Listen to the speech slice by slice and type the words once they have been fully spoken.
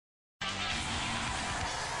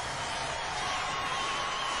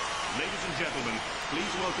Ladies and gentlemen,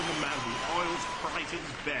 please welcome the man who oils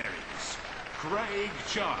Brighton's bearings, Craig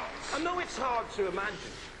Charles. I know it's hard to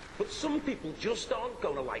imagine, but some people just aren't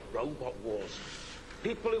going to like Robot Wars.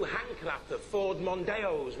 People who hanker after Ford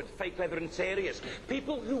Mondeos with fake leather interiors.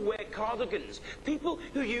 People who wear cardigans. People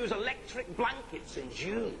who use electric blankets in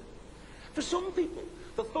June. For some people,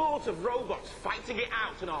 the thought of robots fighting it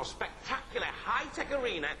out in our spectacular high-tech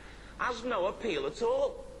arena has no appeal at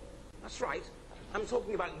all. That's right. I'm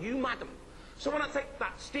talking about you, madam. So when I take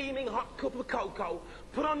that steaming hot cup of cocoa,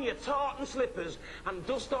 put on your tartan slippers and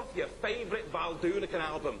dust off your favourite Val Doonican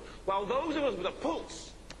album, while those of us with a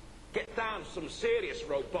pulse get down to some serious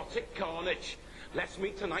robotic carnage. Let's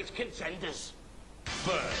meet tonight's contenders.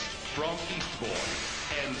 First, from Eastbourne,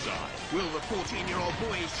 Enzyme. Will the 14-year-old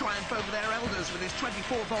boys triumph over their elders with his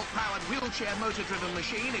 24-volt powered wheelchair motor-driven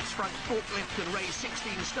machine? Its front forklift can raise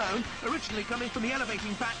 16 stone, originally coming from the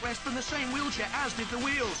elevating backrest from the same wheelchair as did the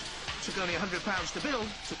wheels. Took only £100 to build,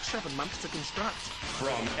 took 7 months to construct.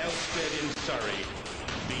 From Elstead in Surrey,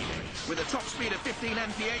 Phoenix. With a top speed of 15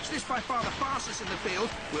 mph, this by far the fastest in the field.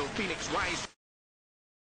 Will Phoenix rise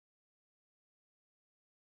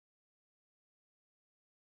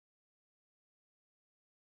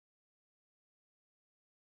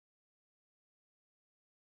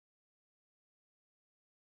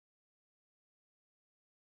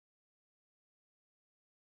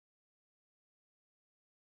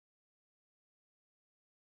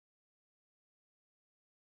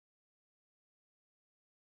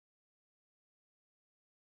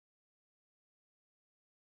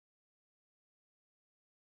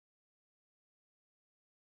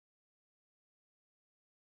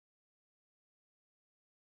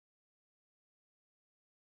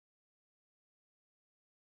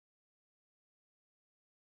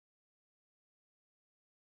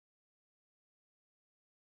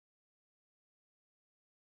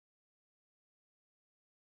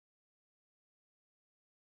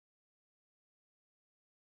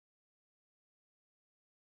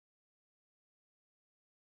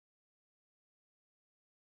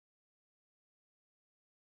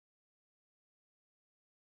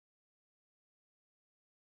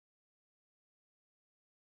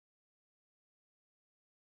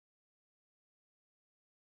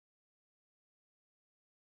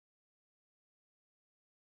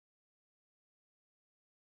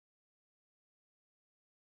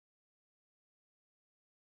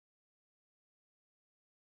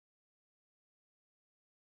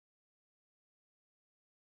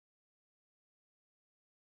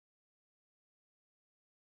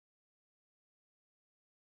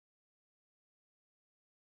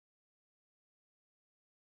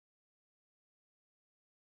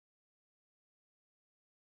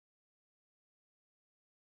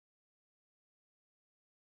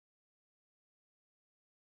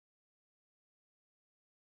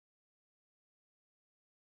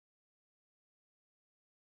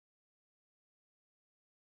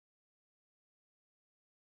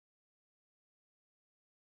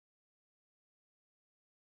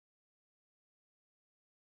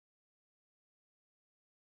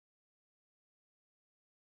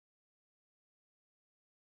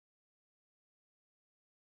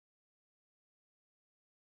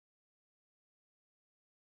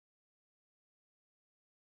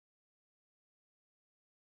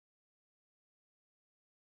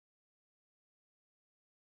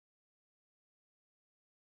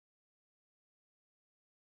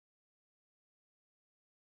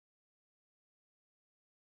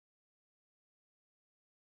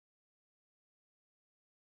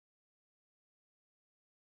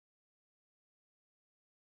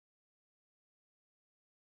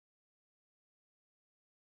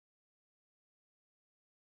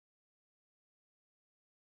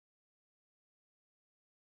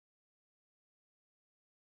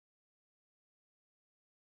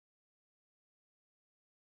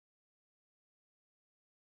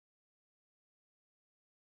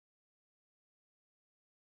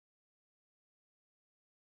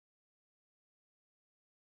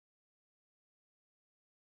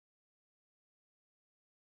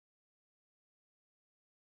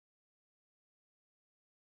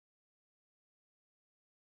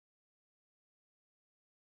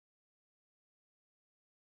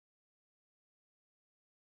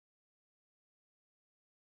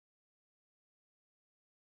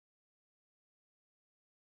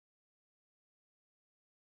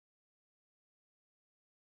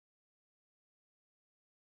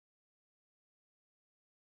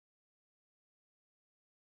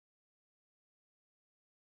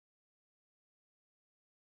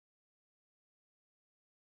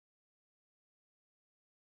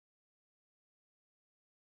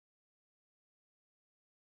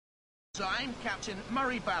Enzyme, Captain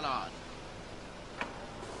Murray Ballard.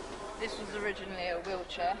 This was originally a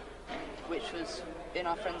wheelchair, which was in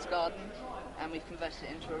our friend's garden, and we've converted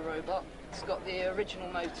it into a robot. It's got the original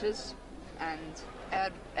motors, and it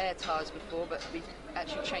had air tyres before, but we've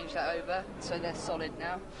actually changed that over, so they're solid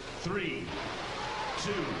now. 3,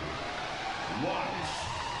 2, 1,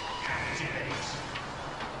 activate.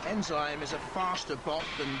 Enzyme is a faster bot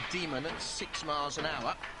than Demon at 6 miles an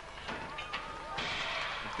hour.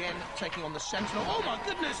 Again, taking on the Sentinel. Oh my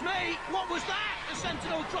goodness me! What was that? The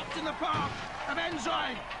Sentinel dropped in the path of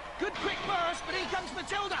Enzyme. Good quick burst, but here comes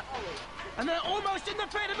Matilda. And they're almost in the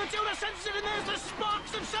pit, and Matilda senses it, and there's the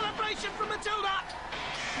sparks of celebration from Matilda.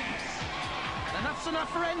 And enough's enough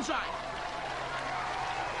for Enzyme.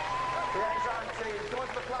 The Enzyme team going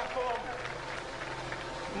to the platform.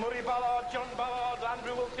 Murray Ballard, John Ballard,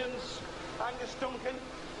 Andrew Wilkins, Angus Duncan.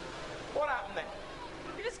 What happened then?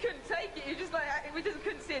 We just couldn't take it. You just like we just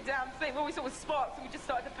couldn't see a damn thing. All we saw was sparks, and we just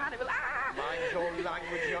started to panic. We're like, ah! Mind your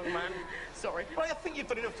language, young man. Sorry. Well, I think you've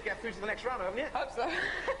done enough to get through to the next round, haven't you? Hope so.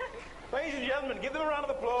 Ladies and gentlemen, give them a round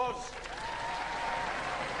of applause.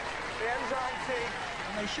 The Enzyme team.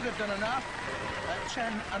 And they should have done enough.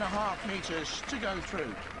 10.5 metres to go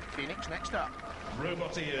through. Phoenix next up.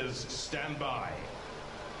 Roboteers, stand by.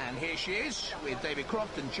 And here she is with David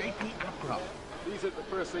Croft and JP Upcroft. These are the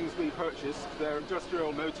first things we purchased. They're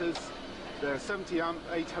industrial motors. They're 70 amp,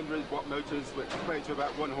 800 watt motors, which play to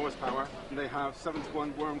about 1 horsepower. And they have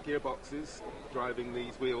 7-to-1 worm gearboxes driving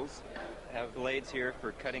these wheels. Have blades here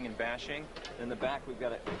for cutting and bashing. In the back, we've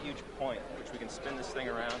got a huge point, which we can spin this thing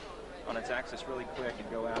around on its axis really quick and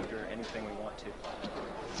go after anything we want to.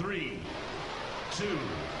 3, 2,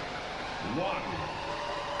 1,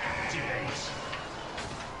 activate.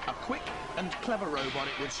 A quick and clever robot,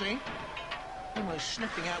 it would seem. Almost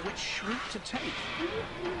sniffing out which route to take.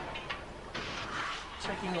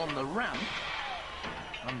 Taking on the ramp,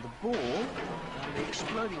 and the ball, and the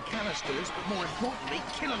exploding canisters, but more importantly,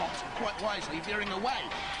 Killalot, quite wisely, veering away.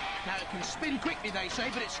 Now it can spin quickly, they say,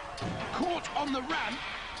 but it's caught on the ramp,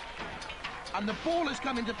 and the ball has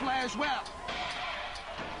come into play as well.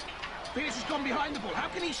 Phoenix has gone behind the ball. How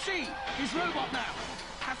can he see his robot now?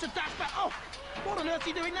 Has to dash back. Oh! What on earth is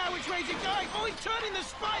he doing now? Which way is he going? Oh, he's turning the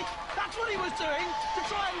spike! That's what he was doing, to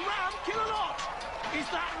try and ram Killalot! Is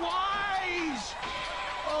that wise?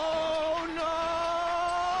 Oh, no!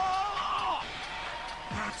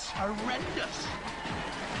 That's horrendous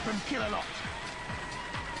from Killalot.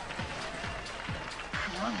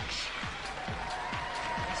 Crunch.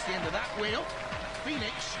 That's the end of that wheel.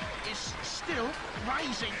 Phoenix is still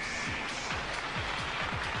rising.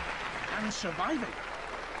 And surviving.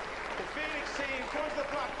 The Phoenix team comes to the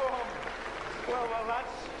platform. Well, lads,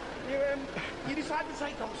 you decided to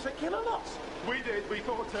take on Sir Killalot. We did. We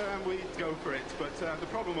thought we'd go for it, but the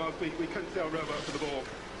problem was we couldn't tell robot to the ball.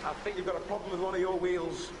 I think you've got a problem with one of your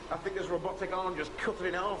wheels. I think this robotic arm just cut it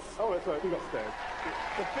in half. Oh, that's right. We got spared.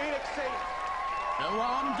 The Phoenix team. No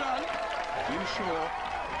arm done. Too short.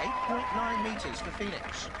 8.9 metres for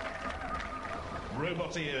Phoenix.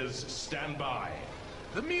 Roboteers, stand by.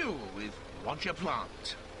 The Mule with Roger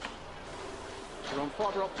Plant. We're on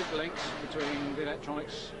fibre optic links between the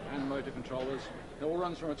electronics and motor controllers. It all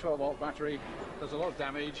runs from a 12-volt battery, does a lot of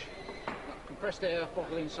damage. Compressed air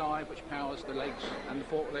bottle inside, which powers the legs and the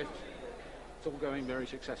forklift. It's all going very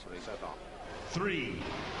successfully so far. 3,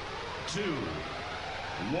 2,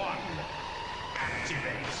 1,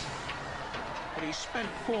 activate. But he's spent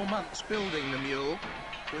 4 months building the Mule.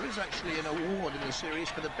 There is actually an award in the series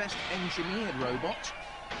for the best engineered robot.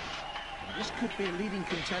 This could be a leading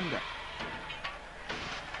contender.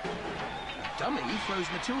 Dummy throws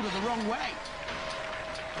Matilda the wrong way.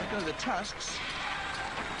 There go the tusks.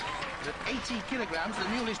 But at 80 kilograms, the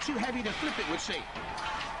Mule is too heavy to flip, it would seem.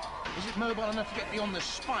 Is it mobile enough to get beyond the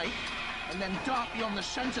spike and then dart beyond the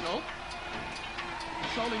Sentinel?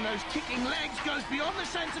 Controlling those kicking legs, goes beyond the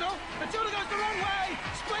Sentinel. Matilda goes the wrong way.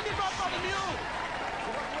 Splendid run by the Mule.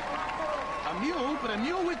 A mule, but a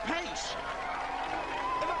mule with pace.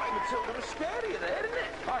 It looked like Matilda was scary there, didn't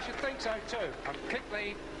it? I should think so too. I've kicked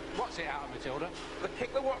the what's it out of Matilda. The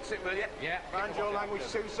kick the what's it, will you? Yeah. Mind your language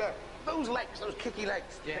too, sir. Those legs, those kicky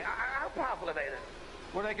legs. Yeah. How powerful are they then?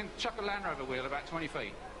 Well, they can chuck a Land Rover wheel about 20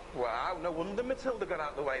 feet. Wow, no wonder Matilda got out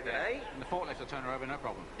of the way then, eh? And the forklift will turn her over, no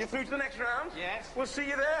problem. You're through to the next round? Yes. We'll see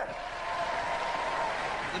you there.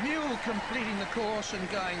 The Mule completing the course and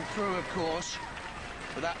going through, of course.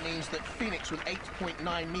 But that means that Phoenix with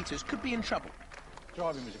 8.9 metres could be in trouble.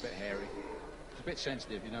 Driving was a bit hairy. It's a bit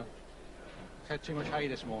sensitive, you know. He's had too much hay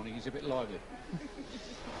this morning. He's a bit lively.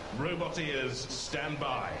 Roboteers, stand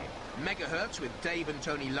by. Megahertz with Dave and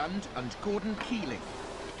Tony Lund and Gordon Keeling.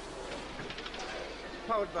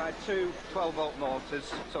 powered by two 12-volt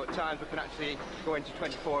motors, so at times we can actually go into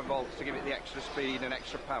 24 volts to give it the extra speed and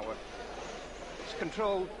extra power. It's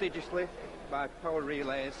controlled digitally by power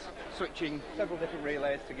relays, switching several different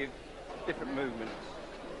relays to give different movements.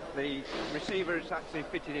 The receiver is actually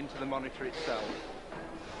fitted into the monitor itself.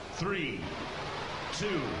 3, 2,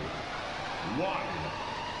 1,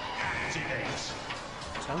 activate.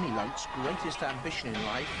 Tony Lunt's greatest ambition in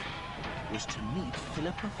life was to meet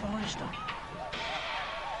Philippa Forrester.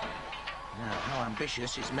 Now, how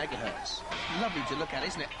ambitious is Megahertz? Lovely to look at,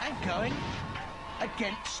 isn't it? And going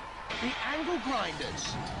against the angle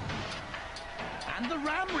grinders. And the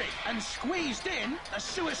ram rig, and squeezed in, a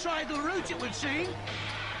suicidal route it would seem,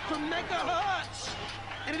 from Megahertz.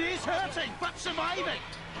 And it is hurting, but surviving.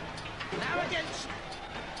 Now against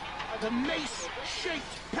the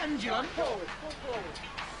mace-shaped pendulum.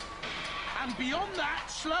 And beyond that,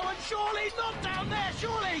 slow and surely, not down there,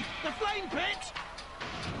 surely, the flame pit.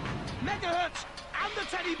 Megahertz and the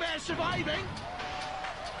teddy bear surviving.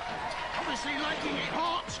 Obviously liking it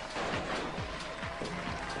hot.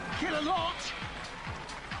 Kill a lot.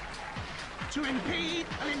 To impede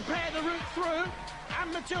and impair the route through.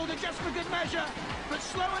 And Matilda just for good measure. But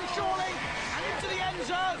slow and surely, and into the end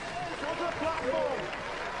zone. Onto the platform.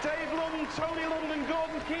 Dave Lund, Tony Lund and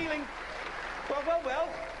Gordon Keeling. Well.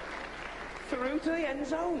 Through to the end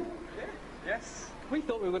zone. Yes. We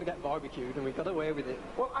thought we were going to get barbecued and we got away with it.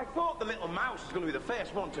 Well, I thought the little mouse was going to be the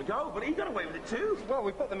first one to go, but he got away with it too. Well,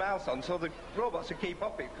 we put the mouse on so the robots would keep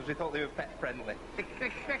off it because we thought they were pet friendly.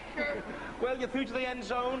 Well, you're through to the end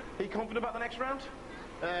zone. Are you confident about the next round?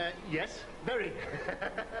 Yes, very.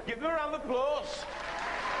 Give them a round of applause.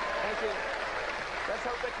 Thank you. Let's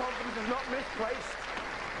hope their confidence is not misplaced.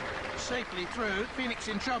 Safely through, Phoenix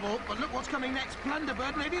in trouble, but look what's coming next.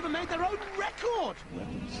 Plunderbird, and they've even made their own record.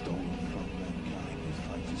 Weapons stolen from mankind, they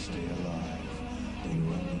fight to stay alive. They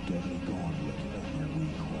run the deadly gauntlet, and the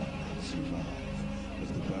weak one survive. As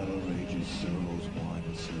the battle rages, servos whine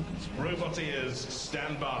and circuits. Roboteers,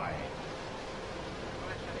 stand by.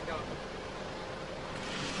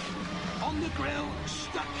 On the grill,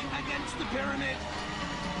 stuck against the pyramid.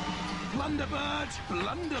 Plunderbird.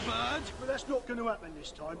 But that's not going to happen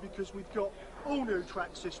this time because we've got all new track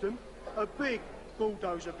system, a big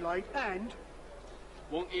bulldozer blade, and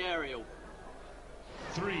Wonky aerial.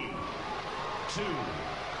 3, 2, 1,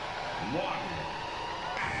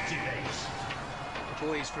 activate. The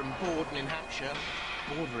boys from Borden in Hampshire,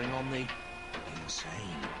 bordering on the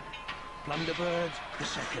insane. Plunderbird, the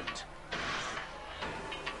second.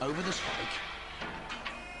 Over the spike.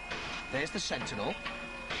 There's the Sentinel,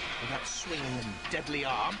 with that swinging and deadly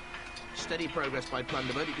arm. Steady progress by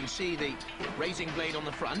Plunderbird. You can see the raising blade on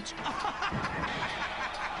the front.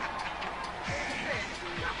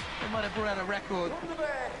 They might have brought out a record.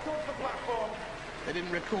 Plunderbird, go to the platform. They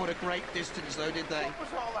didn't record a great distance, though, did they? What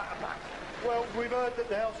was all that about? well, we've heard that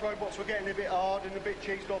the house robots were getting a bit hard and a bit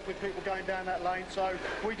cheesed off with people going down that lane, so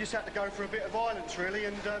we just had to go for a bit of violence, really,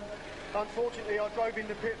 and unfortunately I drove in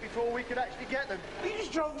the pit before we could actually get them. You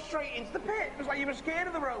just drove straight into the pit. It was like you were scared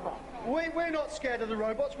of the robot. We're not scared of the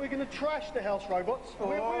robots. We're going to trash the house robots. Oh.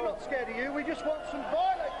 We're not scared of you. We just want some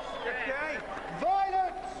violence. Okay.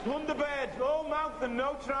 Violence! Plunderbird, all mouth and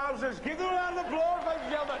no trousers. Give them a round of applause, ladies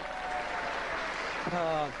and gentlemen.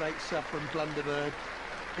 Oh, great stuff from Plunderbird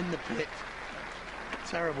in the pit.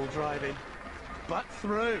 Terrible driving, but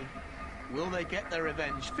through. Will they get their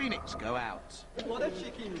revenge? Phoenix go out. What a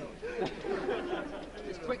chicken.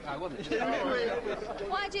 It's quick now, wasn't it?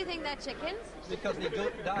 Why do you think they're chickens? Because they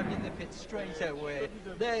dived in the pit straight away.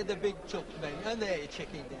 They're the big chuck men, and they're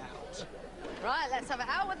chickened out. Right, let's have it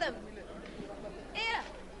out with them. Here.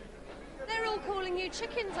 They're all calling you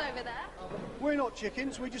chickens over there. We're not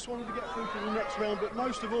chickens. We just wanted to get through to the next round, but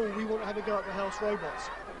most of all, we want to have a go at the house robots.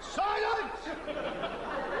 Silence!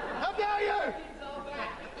 How dare you!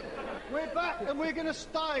 We're back and we're going to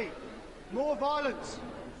stay. More violence.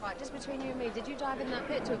 Right, just between you and me, did you dive in that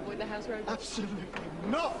pit to avoid the house robots? Absolutely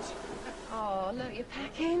not. Oh, look, you're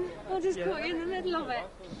packing. I just caught you in the middle of it.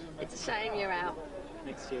 It's a shame you're out.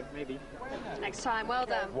 Next year, maybe. Next time, well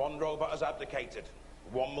done. One robot has abdicated.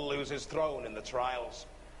 One will lose his throne in the trials.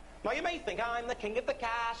 Now, you may think I'm the king of the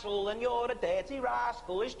castle and you're a dirty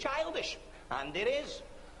rascal is childish. And it is.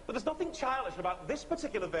 But there's nothing childish about this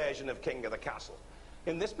particular version of King of the Castle.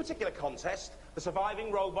 In this particular contest, the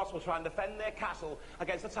surviving robots will try and defend their castle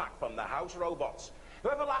against attack from the house robots.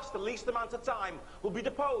 Whoever lasts the least amount of time will be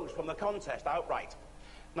deposed from the contest outright.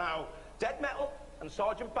 Now, Dead Metal and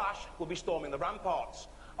Sergeant Bash will be storming the ramparts.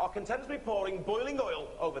 Our contenders will be pouring boiling oil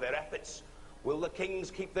over their efforts. Will the kings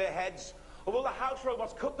keep their heads, or will the house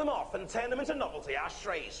robots cut them off and turn them into novelty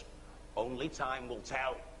ashtrays? Only time will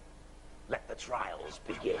tell. Let the trials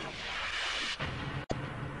begin.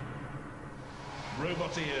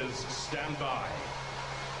 Roboteers, stand by.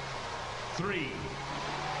 3,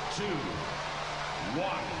 2, 1.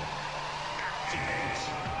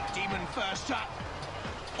 Activate. Demon first up.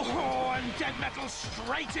 Oh, and Dead Metal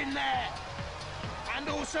straight in there. And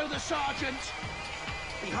also the Sergeant.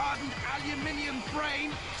 The hardened aluminium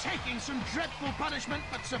frame taking some dreadful punishment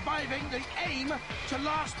but surviving. The aim to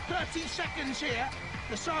last 30 seconds here.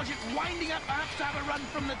 The Sergeant winding up perhaps to have a run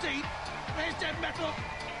from the deep. There's Dead Metal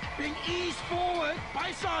being eased forward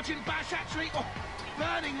by Sergeant Bash actually. Oh,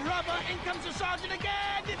 burning rubber. In comes the Sergeant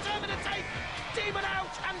again. Determined to take Demon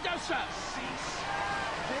out and does so.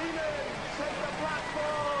 Demon, take the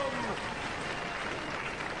platform!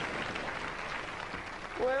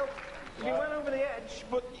 Well, you went over the edge,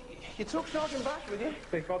 but you took Sergeant Bash with you.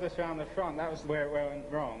 They followed us around the front. That was where it went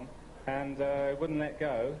wrong. And wouldn't let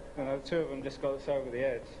go. You know, the two of them just got us over the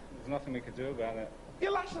edge. There's nothing we could do about it.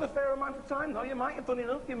 You lasted a fair amount of time, though. You might have done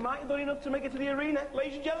enough. You might have done enough to make it to the arena.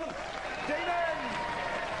 Ladies and gentlemen, Demon!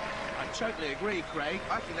 I totally agree, Craig.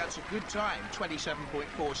 I think that's a good time.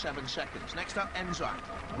 27.47 seconds. Next up, Enzyme.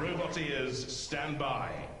 Roboteers, stand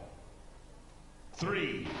by.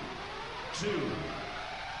 3, 2,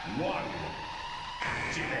 1.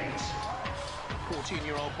 Activate.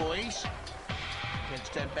 14-year-old boys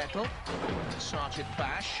against Dead Metal. Sergeant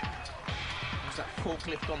Bash has that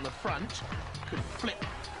forklift on the front. Could flip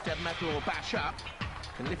Dead Metal or Bash up.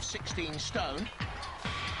 Can lift 16 stone.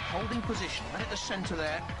 Holding position right at the centre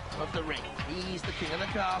there of the ring. He's the king of the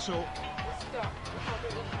castle.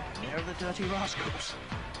 There are the dirty rascals.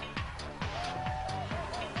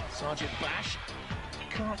 Sergeant Bash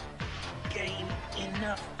can't gain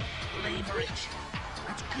enough leverage.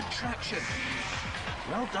 That's good traction.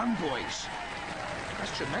 Well done, boys.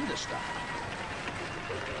 That's tremendous stuff.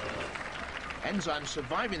 Enzyme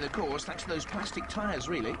surviving the course thanks to those plastic tyres,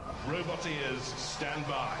 really. Roboteers, stand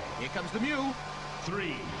by. Here comes the mule.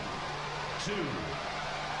 3, 2,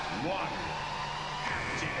 1.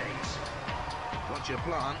 Activate. Roger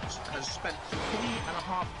Plant has spent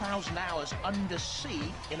 3,500 hours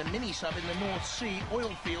undersea in a mini-sub in the North Sea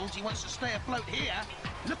oil fields. He wants to stay afloat here.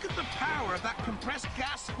 Look at the power of that compressed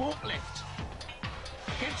gas forklift.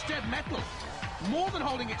 Against Dead Metal, more than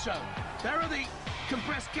holding its own. There are the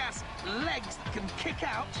compressed gas legs that can kick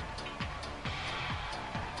out.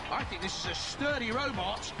 I think this is a sturdy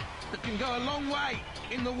robot that can go a long way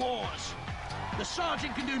in the wars. The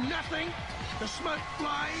Sergeant can do nothing. The smoke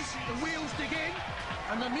flies, the wheels dig in,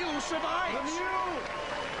 and the mule survives. The mule!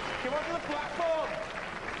 Come onto the platform!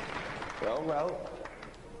 Well,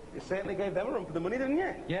 you certainly gave them a run for the money, didn't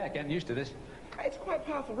you? Yeah, getting used to this. It's quite a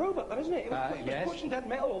powerful robot, that, isn't it? It was Yes. pushing Dead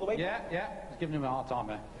Metal all the way back. Yeah, just giving him a hard time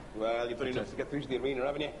there. Well, you've done enough to get through to the arena,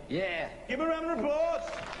 haven't you? Yeah. Give him a round of applause!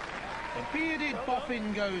 The bearded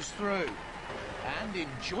boffin goes through. And in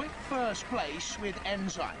joint first place with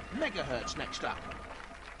Enzyme. Megahertz next up.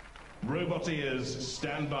 Roboteers,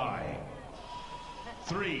 stand by.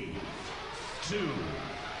 3, 2,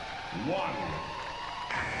 1.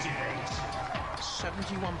 Activate.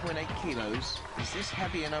 71.8 kilos. Is this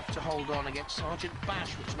heavy enough to hold on against Sergeant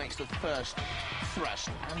Bash, which makes the first thrust,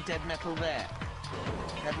 and Dead Metal there?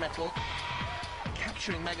 Dead Metal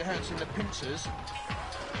capturing Megahertz in the pincers.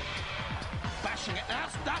 Bashing it.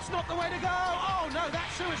 That's not the way to go! Oh, no,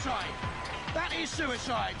 that's suicide. That is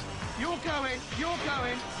suicide. You're going,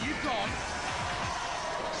 you've gone.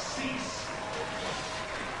 Cease.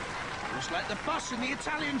 Just like the bus in the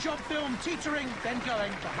Italian job film, teetering, then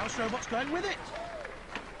going. The house robot's going with it.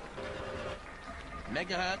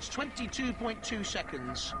 Megahertz, 22.2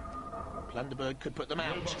 seconds. Plunderberg could put them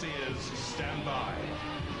out. Roboteers, stand by.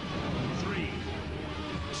 3,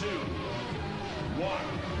 2, 1.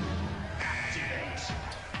 Activate.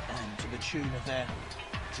 And to the tune of their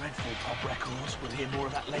dreadful pop records, we'll hear more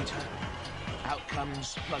of that later. Out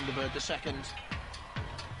comes Plunderbird the second.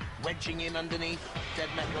 Wedging in underneath Dead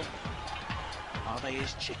Metal. Are they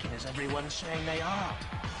as chicken as everyone's saying they are?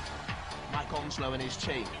 Mike Onslow and his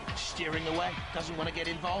team steering away, doesn't want to get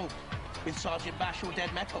involved with Sergeant Bash or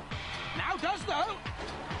Dead Metal. Now does though,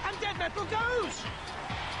 and Dead Metal goes.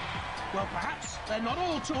 Well, perhaps they're not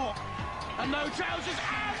all talk, and no trousers,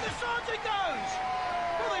 and the Sergeant goes.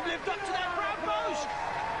 Well, they've lived up to their proud boast.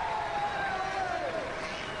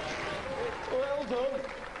 Well done.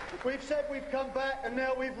 We've said we've come back, and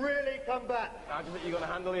now we've really come back. How do you think you're going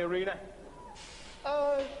to handle the arena?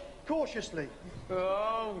 Cautiously.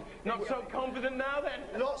 Oh, not so confident now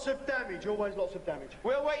then? Lots of damage, always lots of damage.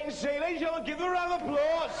 We'll wait and see, ladies and gentlemen. Give them a round of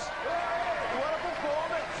applause. What a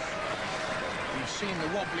performance. You've seen the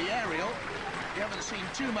wobbly aerial. You haven't seen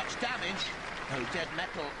too much damage, though Dead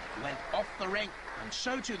Metal went off the ring, and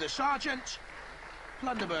so too the Sergeant.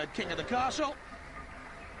 Plunderbird, king of the castle.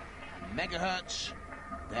 And Megahertz,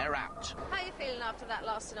 they're out. How are you feeling after that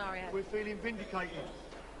last scenario? We're feeling vindicated.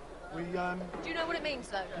 We, Do you know what it means,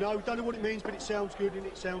 though? No, don't know what it means, but it sounds good and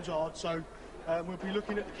it sounds hard. So we'll be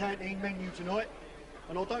looking at the canteen menu tonight,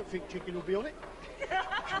 and I don't think chicken will be on it.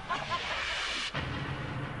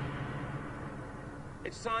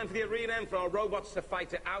 It's time for the arena and for our robots to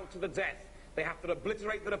fight it out to the death. They have to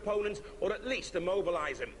obliterate their opponent, or at least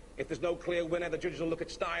immobilise him. If there's no clear winner, the judges will look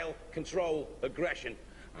at style, control, aggression,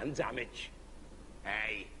 and damage.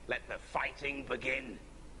 Hey, let the fighting begin.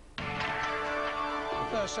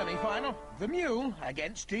 First semi-final, the Mule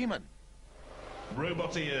against Demon.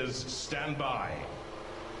 Roboteers, stand by.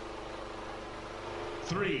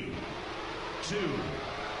 3, 2,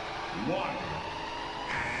 1,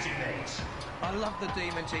 activate. I love the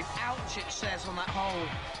Demon team. Ouch, it says on that hole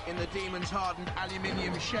in the Demon's hardened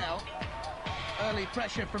aluminium shell. Early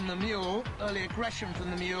pressure from the Mule, early aggression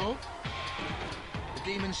from the Mule. The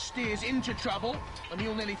Demon steers into trouble. The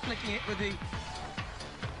Mule nearly flicking it with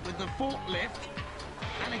the forklift.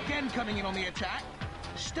 And again coming in on the attack.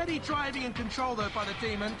 Steady driving and control, though, by the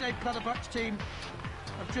Demon. Dave Clutterbuck's team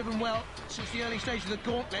have driven well since the early stage of the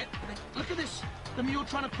gauntlet. Look at this. The Mule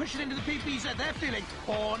trying to push it into the PPZ. They're feeling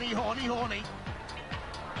horny, horny, horny.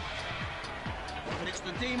 But it's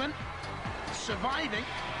the Demon surviving.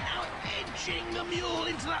 Now edging the Mule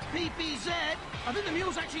into that PPZ. I think the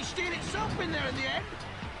Mule's actually steered itself in there in the end,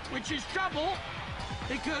 which is trouble,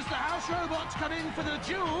 because the house robots come in for the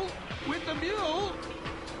duel with the Mule.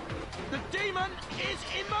 The Demon is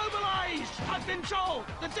immobilised, I've been told.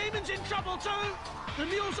 The Demon's in trouble too. The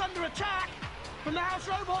Mule's under attack from the house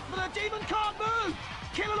robot, but the Demon can't move.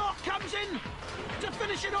 Killalot comes in to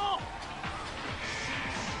finish it off.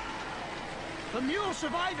 The Mule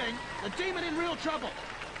surviving, the Demon in real trouble.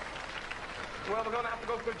 Well, we're going to have to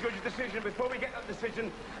go for a judge's decision. Before we get that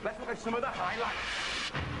decision, let's look at some of the highlights.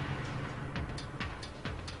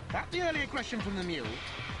 That's the early aggression from the Mule.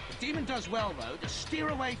 The Demon does well, though, to steer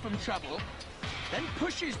away from trouble, then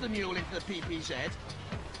pushes the Mule into the PPZ.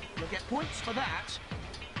 You'll get points for that.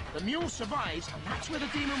 The Mule survives, and that's where the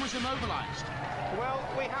Demon was immobilised. Well,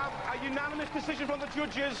 we have a unanimous decision from the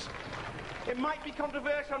judges. It might be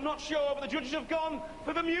controversial, I'm not sure, but the judges have gone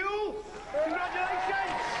for the Mule.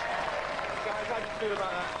 Congratulations! Guys, how do you feel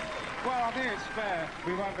about that? Well, I think it's fair.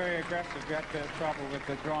 We weren't very aggressive. We had a bit of trouble with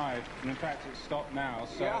the drive, and in fact, it's stopped now.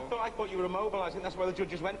 So Yeah, I thought you were immobilised. I think that's why the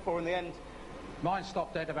judges went for in the end. Mine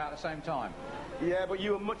stopped dead about the same time. Yeah, but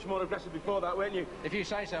you were much more aggressive before that, weren't you? If you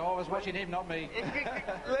say so, I was watching him, not me.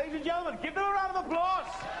 Ladies and gentlemen, give them a round of applause.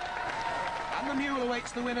 And the Mule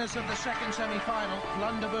awaits the winners of the second semi-final,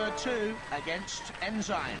 Plunderbird 2 against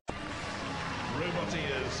Enzyme.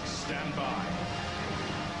 Roboteers, stand by.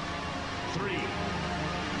 3, 2,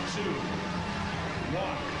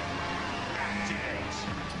 1, activate.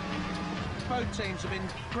 Both teams have been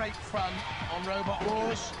great fun on Robot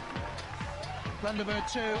Wars.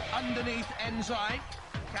 Plunderbird 2 underneath Enzyme.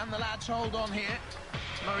 Can the lads hold on here?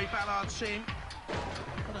 Murray Ballard's team.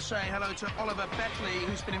 Got to say hello to Oliver Beckley,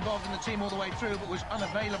 who's been involved in the team all the way through, but was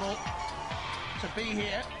unavailable to be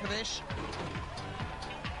here for this.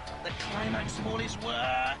 The climax of all his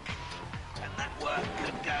work. And that work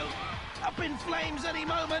could go up in flames any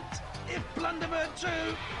moment if Plunderbird 2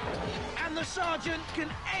 and the Sergeant can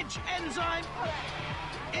edge Enzyme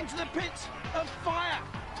into the pit of fire.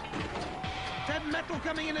 Dead Metal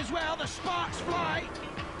coming in as well, the sparks fly.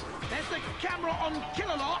 There's the camera on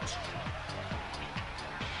Killalot.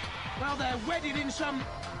 Well, they're wedded in some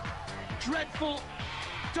dreadful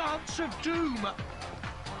dance of doom.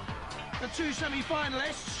 The two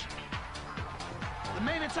semi-finalists. The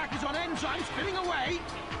main attack is on Enzyme, spinning away.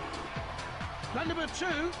 Plunderbird 2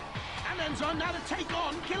 and Enzyme now to take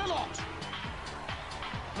on Killalot.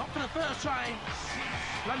 Not for the first time.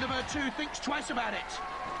 Plunderbird 2 thinks twice about it.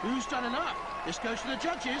 Who's done enough? This goes to the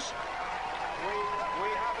judges. We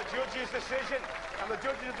have a judge's decision, and the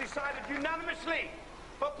judges have decided unanimously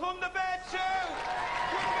for Plunderbird 2.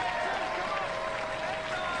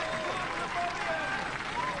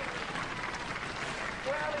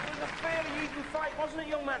 Well, it was a fairly even fight, wasn't it,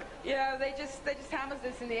 young man? Yeah, they just hammered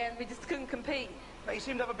us in the end. We just couldn't compete. They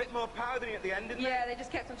seemed to have a bit more power than you at the end, didn't Yeah, they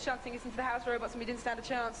just kept on shunting us into the house robots and we didn't stand a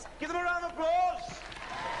chance. Give them a round of applause.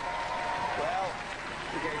 Well,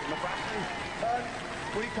 we gave them a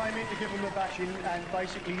bashing. We came in to give them a bashing, and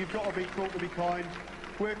basically you've got to be cool to be kind.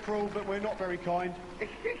 We're cruel, but we're not very kind.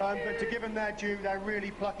 But to give them their due, they're a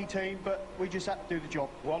really plucky team, but we just have to do the job.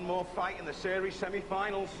 One more fight in the series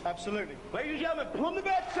semi-finals. Absolutely. Ladies and gentlemen,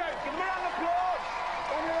 Plunderbird 2, give them a round of applause.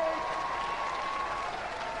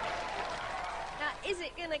 Now, is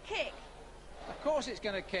it going to kick? Of course it's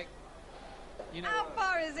going to kick. You know, how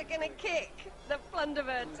far is it going to kick, the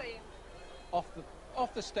Plunderbird team?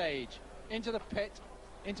 Off the stage, into the pit,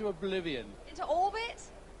 into oblivion. Into orbit?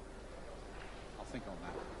 I'll think on that.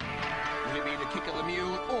 Will it be the kick of the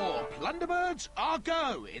mule or Plunderbirds are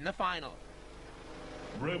go in the final?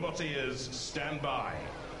 Roboteers, stand by.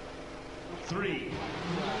 3,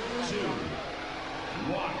 2,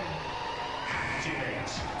 1,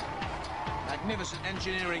 activate. Magnificent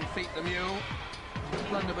engineering feat, the mule.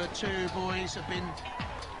 Plunderbird 2 boys have been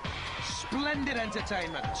splendid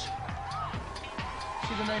entertainment.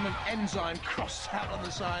 See the name of Enzyme crossed out on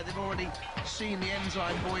the side. They've already seen the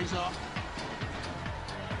Enzyme boys off.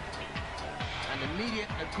 And immediate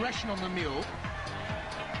aggression on the mule.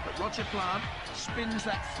 But Roger Plant spins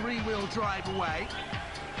that three-wheel drive away.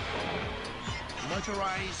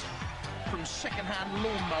 Motorised from second-hand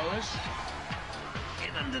lawnmowers.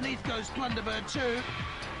 In underneath goes Plunderbird 2.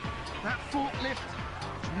 That forklift,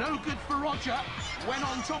 no good for Roger. Went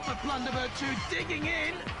on top of Plunderbird 2, digging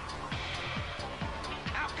in.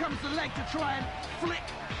 Out comes the leg to try and flick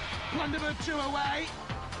Plunderbird 2 away.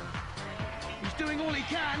 He's doing all he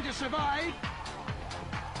can to survive.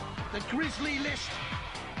 The grisly list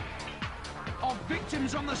of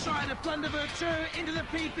victims on the side of Plunderbird 2 into the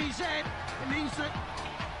PPZ. It means that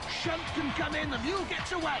Shunt can come in, the mule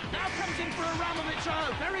gets away. Now comes in for a ram of its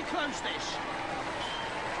own. Very close this.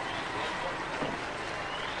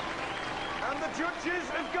 And the judges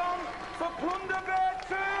have gone for Plunderbird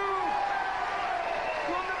 2!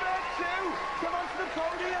 Plunderbird 2, come onto the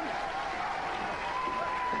podium!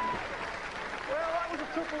 Well, that was a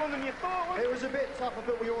tougher one than you thought, wasn't it? It was a bit tougher,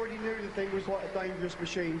 but we already knew the thing was quite a dangerous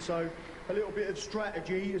machine, so a little bit of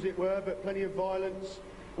strategy, as it were, but plenty of violence.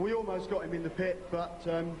 We almost got him in the pit, but,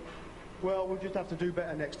 well, we'll just have to do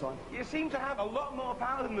better next time. You seem to have a lot more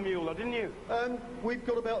power than the mule, though, didn't you? We've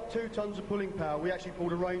got about 2 tons of pulling power. We actually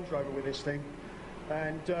pulled a Range Rover with this thing.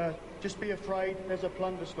 And just be afraid, there's a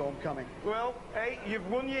plunderstorm coming. Well, hey, you've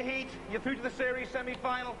won your heat. You're through to the series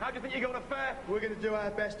semi-final. How do you think you're going to fare? We're going to do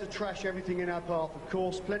our best to trash everything in our path, of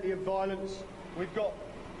course. Plenty of violence. We've got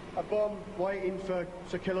a bomb waiting to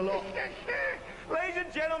kill a lot. Ladies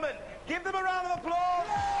and gentlemen, give them a round of applause.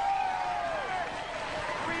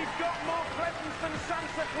 We've got more presents than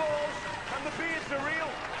Santa Claus, and the beards are real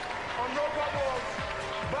on Robot Wars.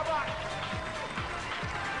 Bye-bye.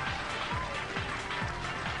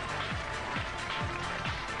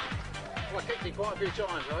 Well, I kicked him quite a few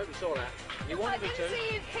times, I hope you saw that. You wanted me to. I didn't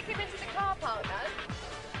see you kick him into the car park, though.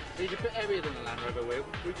 He's a bit heavier than the Land Rover wheel.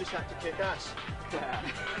 We just had to kick ass. Yeah.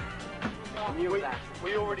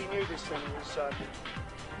 We already knew this thing was a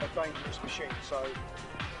dangerous machine, so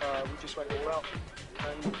we just went all out.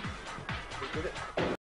 And